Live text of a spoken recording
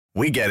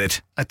We get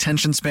it.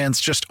 Attention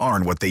spans just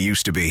aren't what they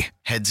used to be.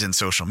 Heads in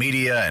social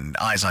media and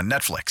eyes on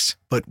Netflix.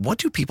 But what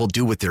do people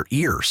do with their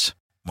ears?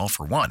 Well,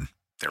 for one,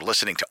 they're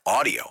listening to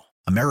audio.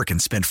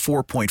 Americans spend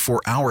 4.4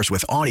 hours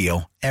with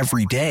audio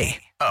every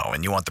day. Oh,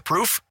 and you want the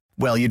proof?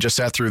 Well, you just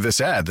sat through this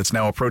ad that's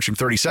now approaching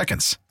 30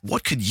 seconds.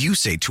 What could you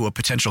say to a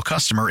potential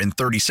customer in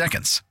 30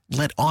 seconds?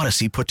 Let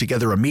Odyssey put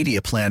together a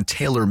media plan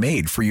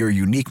tailor-made for your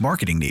unique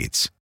marketing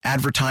needs.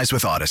 Advertise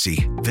with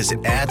Odyssey.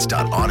 Visit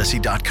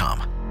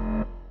ads.odyssey.com.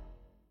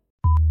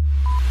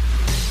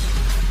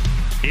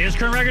 His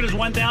current record is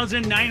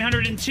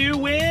 1,902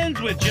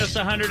 wins with just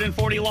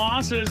 140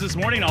 losses. This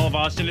morning, all of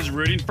Austin is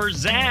rooting for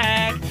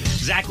Zach.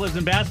 Zach lives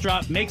in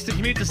Bastrop, makes the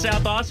commute to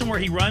South Austin where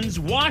he runs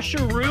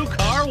Washeroo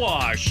Car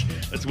Wash.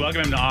 Let's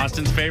welcome him to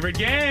Austin's favorite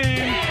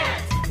game.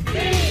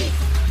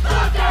 What's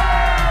up,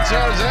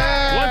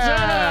 Zach? What's up,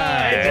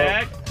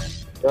 Zach?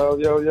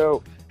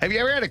 Yo. Have you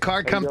ever had a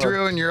car come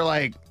through and you're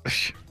like,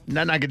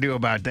 nothing I can do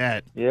about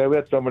that? Yeah, we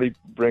had somebody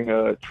bring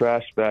a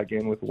trash bag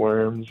in with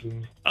worms.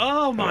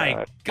 Oh,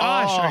 my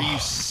gosh. Are you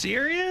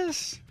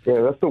serious?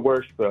 Yeah, that's the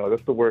worst, though.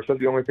 That's the worst. That's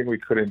the only thing we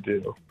couldn't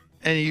do.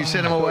 And you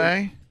sent them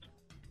away?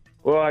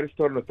 Well, I just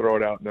told him to throw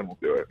it out, and then we'll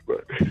do it.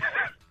 But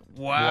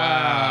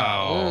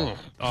Wow.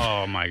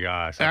 Oh, my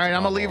gosh. All right,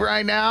 I'm going to leave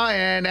right now,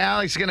 and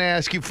Alex is going to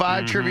ask you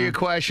 5 trivia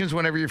questions.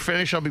 Whenever you're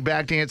finished, I'll be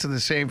back to answer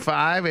the same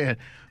 5, and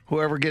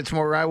whoever gets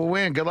more right will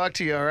win. Good luck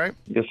to you, all right?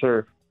 Yes,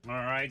 sir. All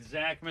right,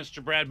 Zach,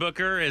 Mr. Brad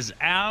Booker is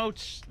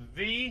out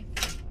the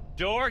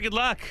door. Good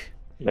luck.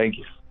 Thank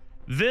you.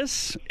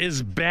 This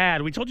is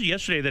bad. We told you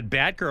yesterday that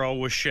Batgirl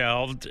was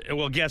shelved.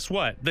 Well, guess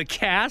what? The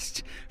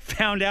cast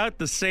found out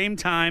the same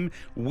time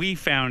we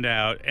found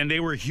out, and they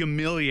were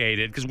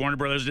humiliated because Warner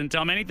Brothers didn't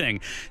tell them anything.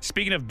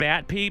 Speaking of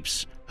Bat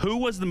Peeps, who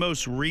was the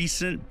most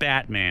recent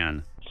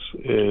Batman?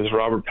 Is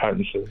Robert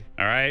Pattinson.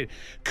 All right.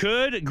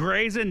 Could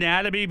Grey's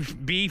Anatomy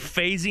be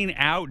phasing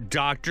out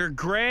Dr.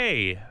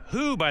 Grey?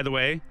 Who, by the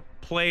way,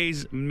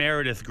 plays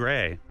Meredith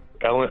Grey?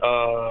 Ellen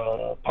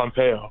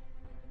Pompeo.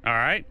 All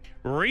right.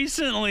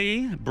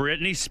 Recently,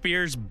 Britney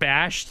Spears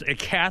bashed a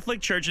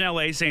Catholic church in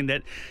L.A. saying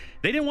that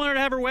they didn't want her to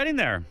have her wedding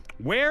there.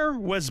 Where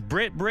was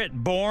Brit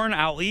born?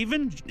 I'll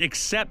even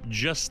accept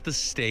just the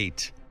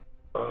state.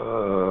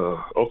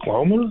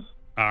 Oklahoma?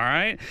 All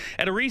right.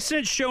 At a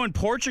recent show in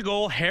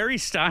Portugal, Harry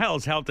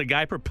Styles helped a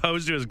guy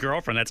propose to his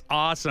girlfriend. That's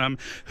awesome.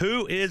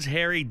 Who is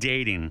Harry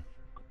dating?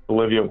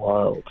 Olivia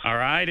Wilde. All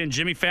right. And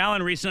Jimmy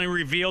Fallon recently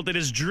revealed that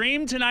his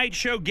dream Tonight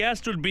Show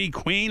guest would be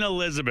Queen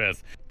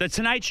Elizabeth. The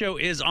Tonight Show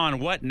is on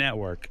what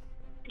network?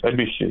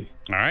 NBC.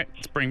 All right.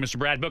 Let's bring Mr.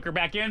 Brad Booker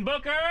back in.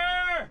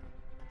 Booker!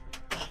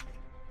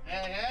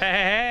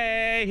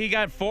 Hey, he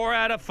got 4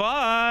 out of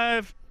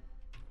 5.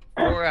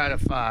 4 out of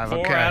 5. 4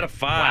 okay. out of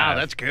 5. Wow,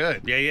 that's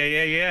good.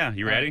 Yeah.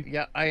 You ready?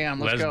 Yeah, I am.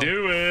 Let's go.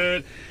 do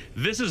it.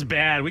 This is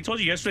bad. We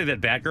told you yesterday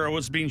that Batgirl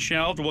was being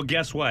shelved. Well,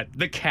 guess what?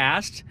 The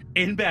cast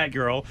in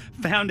Batgirl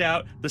found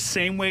out the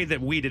same way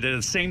that we did at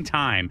the same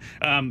time.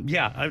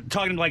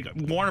 Talking like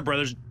Warner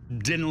Brothers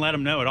didn't let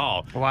them know at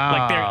all. Wow.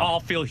 Like they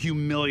all feel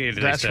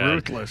humiliated. That's they said.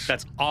 ruthless.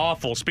 That's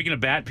awful. Speaking of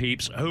Bat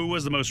Peeps, who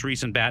was the most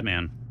recent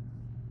Batman?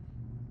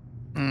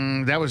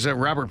 That was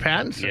Robert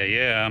Pattinson.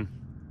 Yeah.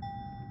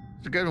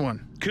 It's a good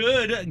one.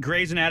 Could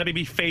Grey's Anatomy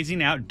be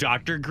phasing out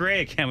Dr.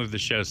 Grey? I can't believe the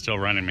show's still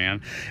running,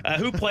 man.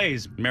 Who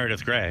plays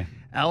Meredith Grey?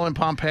 Ellen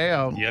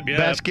Pompeo. Yep.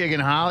 Best gig in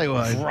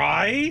Hollywood.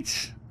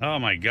 Right? Oh,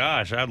 my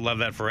gosh. I'd love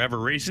that forever.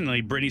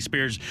 Recently, Britney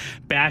Spears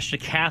bashed a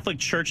Catholic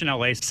church in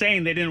L.A.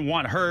 saying they didn't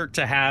want her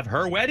to have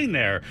her wedding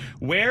there.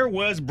 Where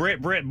was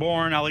Brit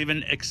born? I'll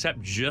even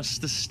accept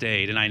just the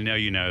state, and I know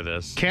you know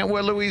this.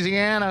 Kentwood,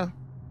 Louisiana.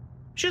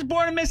 She was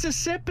born in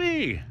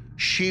Mississippi.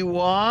 She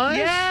was?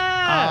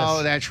 Yes.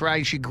 Oh, that's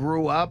right. She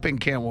grew up in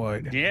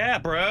Kentwood. Yeah,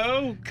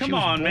 bro. Come She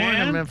was on, born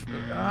in man.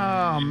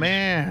 Oh,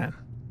 man.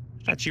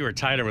 Thought you were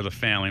tight over the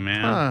family,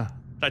 man. Huh.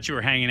 Thought you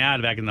were hanging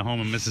out back in the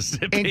home of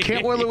Mississippi. In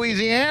Kentwood,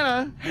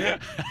 Louisiana.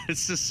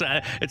 It's just,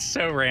 it's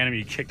so random.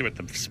 You kicked it with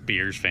the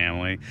Spears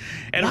family.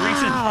 At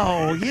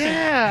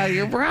Yeah,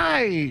 you're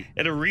right.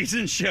 At a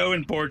recent show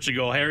in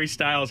Portugal, Harry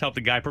Styles helped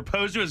a guy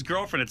propose to his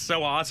girlfriend. It's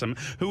so awesome.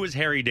 Who was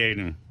Harry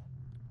dating?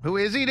 Who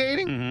is he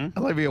dating?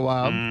 Mm-hmm. Olivia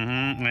Wilde.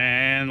 Mm-hmm.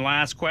 And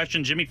last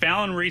question. Jimmy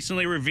Fallon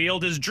recently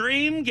revealed his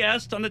dream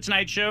guest on The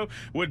Tonight Show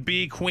would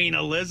be Queen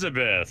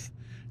Elizabeth.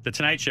 The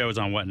Tonight Show is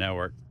on what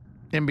network?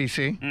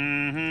 NBC.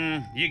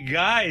 Mm-hmm. You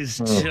guys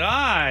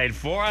tied.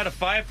 4 out of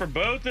 5 for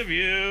both of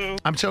you.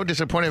 I'm so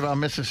disappointed about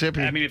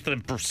Mississippi. I mean, if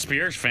the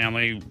Spears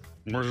family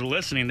were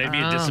listening, they'd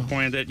be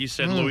disappointed that you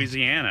said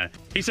Louisiana.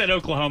 He said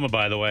Oklahoma,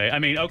 by the way. I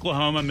mean,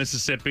 Oklahoma,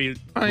 Mississippi,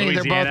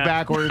 Louisiana. They're both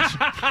backwards.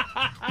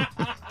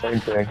 Same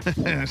thing.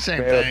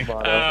 Same thing. Oh,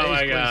 my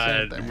Basically God.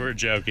 same thing. We're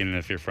joking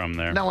if you're from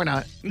there. No, we're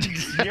not.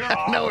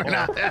 No, we're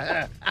not.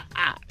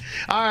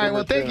 All right.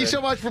 Well, thank you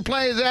so much for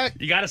playing, Zach.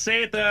 You got to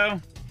say it,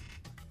 though.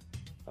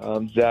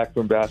 I'm Zach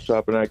from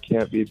Bastrop, and I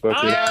can't beat Booker.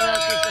 Oh, you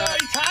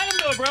tied him,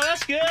 though, bro.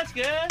 That's good. That's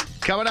good.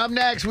 Coming up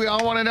next, we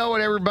all want to know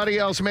what everybody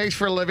else makes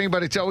for a living,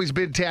 but it's always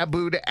been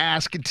taboo to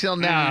ask until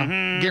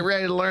now. Get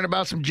ready to learn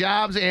about some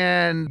jobs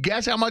and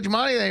guess how much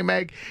money they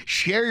make.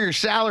 Share your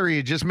salary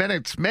in just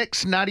minutes.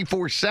 Mix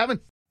 94.7.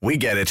 We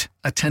get it.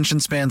 Attention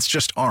spans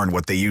just aren't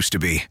what they used to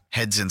be.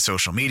 Heads in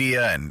social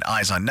media and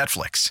eyes on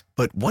Netflix.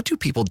 But what do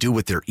people do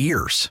with their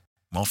ears?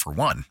 Well, for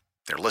one,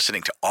 they're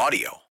listening to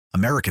audio.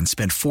 Americans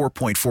spend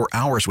 4.4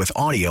 hours with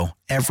audio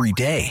every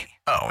day.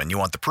 Oh, and you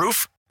want the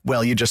proof?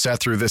 Well, you just sat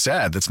through this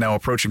ad that's now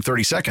approaching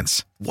 30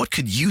 seconds. What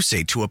could you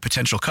say to a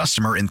potential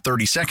customer in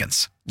 30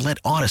 seconds? Let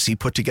Odyssey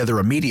put together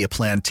a media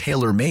plan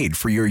tailor-made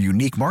for your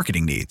unique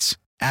marketing needs.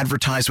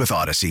 Advertise with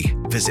Odyssey.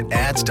 Visit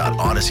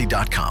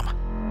ads.odyssey.com.